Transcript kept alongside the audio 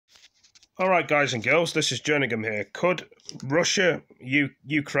Alright guys and girls, this is jerninhgam here. Could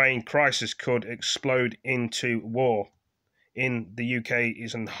Russia-Ukraine crisis could explode into war? In the UK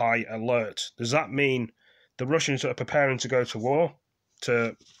is on high alert. Does that mean the Russians are preparing to go to war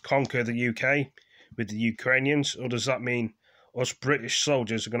to conquer the UK with the Ukrainians? Or does that mean us British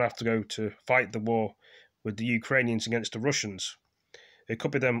soldiers are going to have to go to fight the war with the Ukrainians against the Russians? It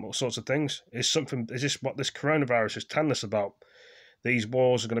could be them all sorts of things. Is this what this coronavirus is telling us about? These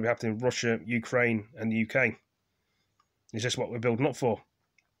wars are going to be happening in Russia, Ukraine, and the UK. Is this what we're building up for?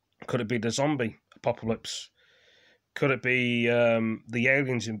 Could it be the zombie apocalypse? Could it be the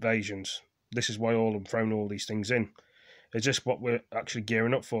aliens invasions? This is why I'm throwing all these things in. Is this what we're actually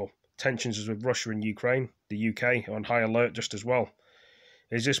gearing up for? Tensions with Russia and Ukraine. The UK are on high alert just as well.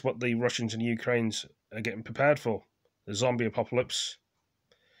 Is this what the Russians and Ukrainians are getting prepared for? The zombie apocalypse?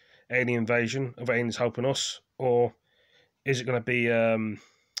 Alien invasion of aliens helping us? Or is it going to be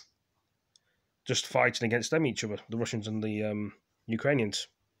just fighting against them, each other, the Russians and the Ukrainians,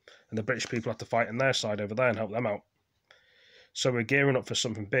 and the British people have to fight on their side over there and help them out? So we're gearing up for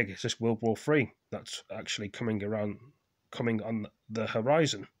something big. It's this World War III that's actually coming on the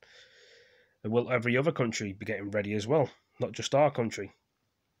horizon. And will every other country be getting ready as well, not just our country?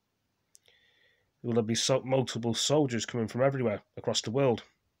 Will there be multiple soldiers coming from everywhere across the world?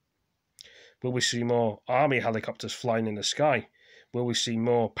 Will we see more army helicopters flying in the sky? Will we see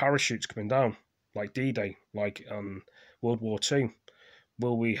more parachutes coming down, like D-Day, like World War II?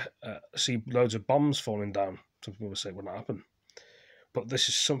 Will we see loads of bombs falling down? Some people will say it wouldn't happen. But this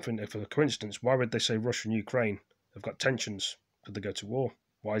is something, if a coincidence, why would they say Russia and Ukraine have got tensions? Could they go to war?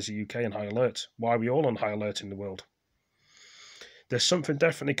 Why is the UK on high alert? Why are we all on high alert in the world? There's something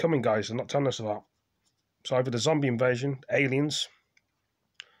definitely coming, guys, they're not telling us about. So either the zombie invasion, aliens,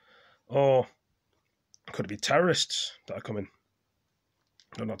 or could it be terrorists that are coming?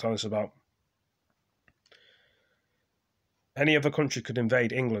 They're not telling us about. Any other country could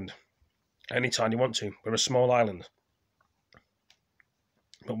invade England anytime you want to. We're a small island.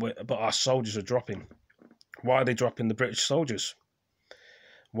 But our soldiers are dropping. Why are they dropping the British soldiers?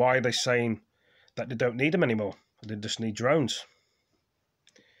 Why are they saying that they don't need them anymore? They just need drones.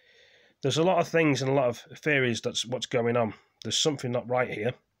 There's a lot of things and a lot of theories that's what's going on. There's something not right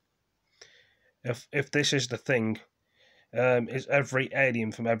here. If this is the thing, is every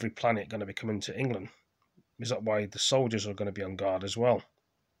alien from every planet going to be coming to England? Is that why the soldiers are going to be on guard as well?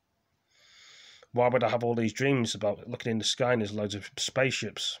 Why would I have all these dreams about looking in the sky and there's loads of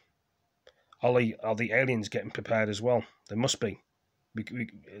spaceships? Are the aliens getting prepared as well? There must be.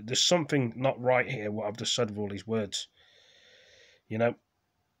 There's something not right here, what I've just said with all these words. You know,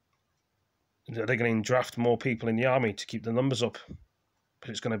 are they going to draft more people in the army to keep the numbers up? But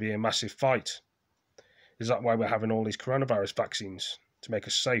it's going to be a massive fight. Is that why we're having all these coronavirus vaccines? To make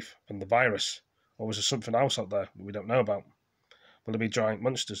us safe from the virus? Or was there something else out there that we don't know about? Will there be giant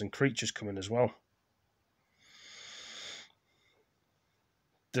monsters and creatures coming as well?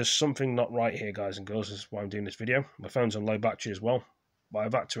 There's something not right here, guys and girls. This is why I'm doing this video. My phone's on low battery as well. But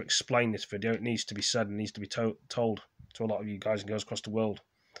I've had to explain this video. It needs to be said and needs to be told to a lot of you guys and girls across the world.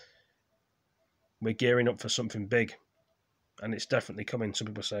 We're gearing up for something big. And it's definitely coming. Some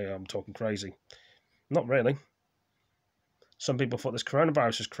people say I'm talking crazy. Not really. Some people thought this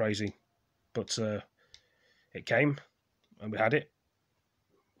coronavirus was crazy. But it came. And we had it.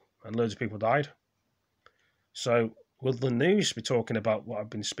 And loads of people died. So will the news be talking about what I've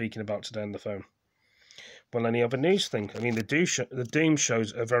been speaking about today on the phone? Well, any other news thing? I mean, the Doom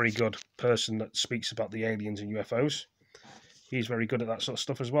show's a very good person that speaks about the aliens and UFOs. He's very good at that sort of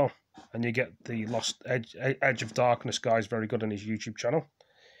stuff as well. And you get the Lost Edge of Darkness guy's very good on his YouTube channel.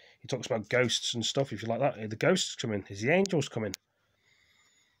 He talks about ghosts and stuff, if you like that. The ghosts coming. Is the angels coming?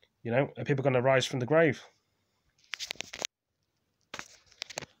 You know, are people going to rise from the grave?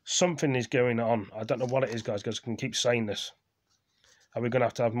 Something is going on. I don't know what it is, guys. I can keep saying this. Are we going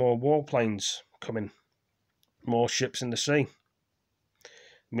to have more warplanes coming? More ships in the sea?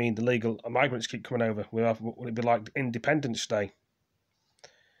 I mean, the legal migrants keep coming over. Will it be like Independence Day?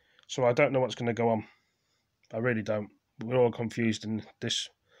 So I don't know what's going to go on. I really don't. We're all confused in this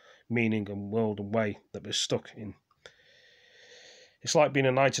meaning and world and way that we're stuck in. It's like being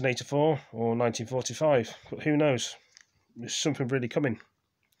in 1984 or 1945. But who knows? There's something really coming.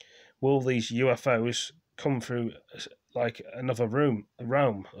 Will these UFOs come through like another realm,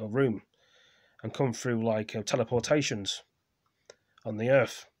 and come through like teleportations on the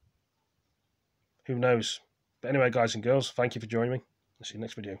Earth? Who knows? But anyway, guys and girls, thank you for joining me. I'll see you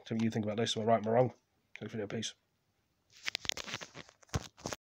next video. Tell me what you think about this. Am I right or am I wrong? Next video, peace.